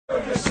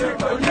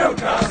for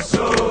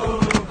Newcastle.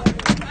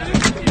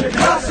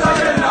 Newcastle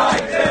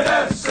United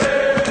FC.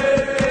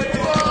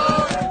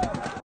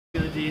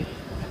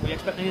 Were you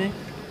expecting anything?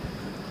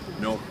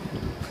 No.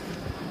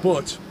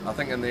 But I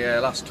think in the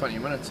last 20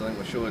 minutes, I think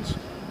we showed,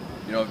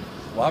 you know,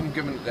 we haven't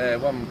given up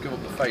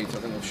the fight. I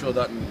think we've showed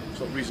that in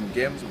sort of recent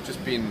games. We've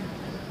just been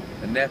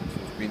inept,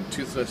 we've been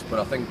toothless, but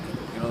I think,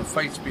 you know, the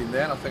fight's been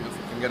there, and I think if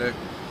we can get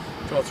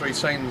 2 or 3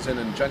 signs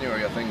in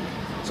January, I think,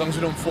 as long as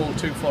we don't fall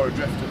too far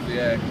adrift of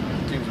the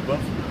teams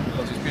above,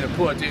 because it's been a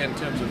poor day in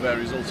terms of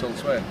results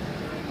elsewhere.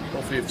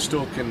 Hopefully if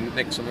Stoke can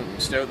nick something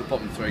and stay out the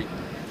bottom 3.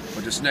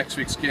 But just next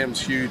week's game's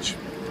huge.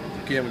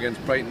 The game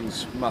against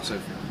Brighton's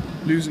massive.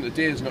 Losing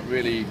today is not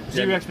really...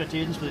 Zero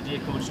expectations for the day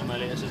coming somewhere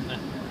later, isn't it?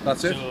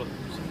 That's it. So,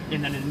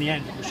 and then in the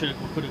end, we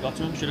could have got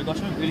to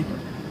him, really.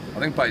 I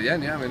think by the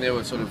end, yeah, I mean, they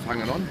were sort of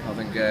hanging on. I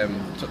think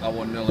took that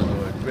 1-0 and they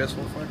were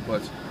graceful for it,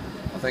 but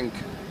I think,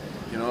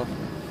 you know,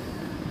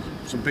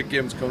 some big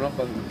games coming up.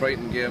 I think the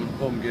Brighton game,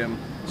 home game,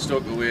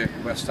 Stoke away,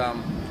 West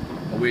Ham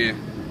away,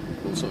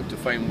 will sort of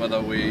define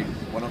whether we're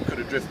not going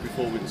to drift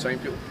before we can sign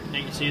people. Now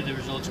you can see the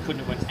results couldn't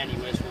have went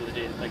anywhere through the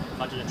day. Like,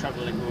 imagine a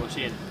travel like we were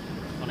saying,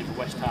 on like a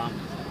West Ham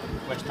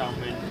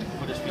win,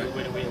 Huddersfield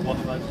win away at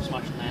Watford,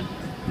 smashing them.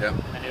 Yeah.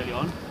 And then early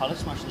on, Palace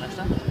smashing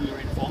Leicester. We were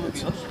in form, it'd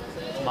be us.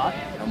 It's mad.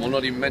 And we'll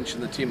not even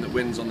mention the team that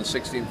wins on the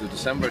 16th of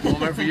December at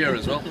home every year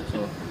as well.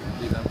 So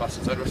leave them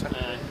bastards out of a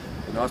second.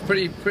 No, it's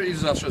pretty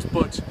disastrous,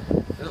 but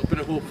a little bit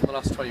of hope from the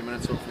last 20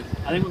 minutes, hopefully.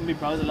 I think we can be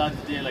proud of the lads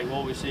today. Like we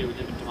always say, we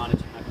didn't demand a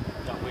team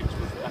that wins,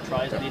 but I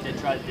tried. They did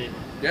try today.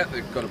 Yeah,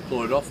 they've got to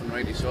pull it off, and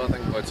rightly so, I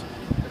think. But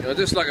you know,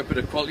 just like a bit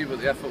of quality, but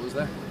the effort was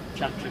there.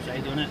 Championship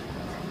side, doing it.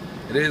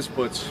 It is,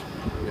 but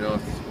you know,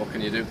 what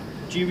can you do?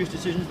 Dubious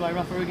decisions by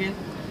Rafa again.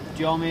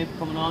 Diarmi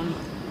coming on.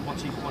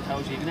 How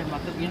is he going to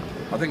back up again?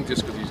 I think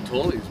just because he's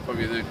tall, he's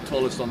probably the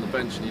tallest on the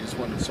bench, and he just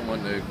wanted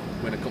someone to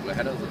win a couple of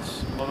headers.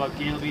 What about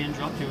Gale being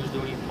dropped? He was the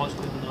only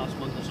positive in the last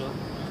month or so.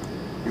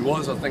 He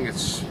was. I think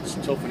it's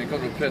tough when you come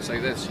to a place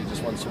like this. You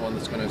just want someone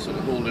that's going to sort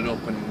of hold it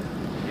up, and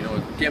you know,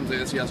 games like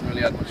this he hasn't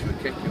really had much of a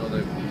kick. You know,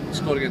 he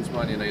scored against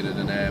Man United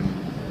and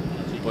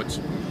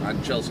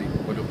Chelsea,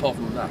 but apart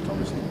from that,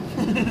 obviously,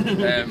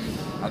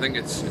 I think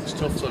it's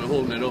tough sort of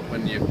holding it up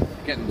when you're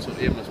getting sort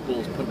of aimless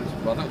balls put it.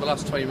 But I think the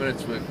last 20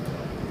 minutes we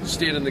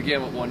stayed in the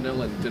game at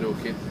 1-0 and did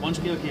okay. Once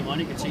Gale came on,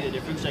 you could see the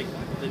difference. Like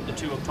the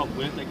two up top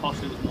worked. Like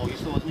Hossley was more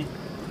useful, wasn't he?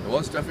 It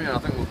was definitely. And I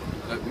think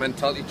like,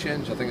 mentality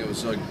change. I think it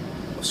was like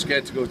I was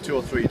scared to go 2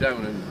 or 3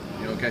 down and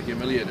you know get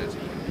humiliated.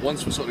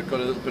 Once we sort of got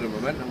a little bit of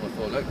momentum, we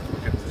thought, look,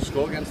 we can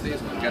score against these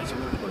and we can get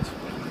something. But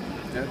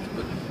yeah,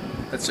 but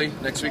let's see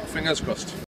next week. Fingers crossed.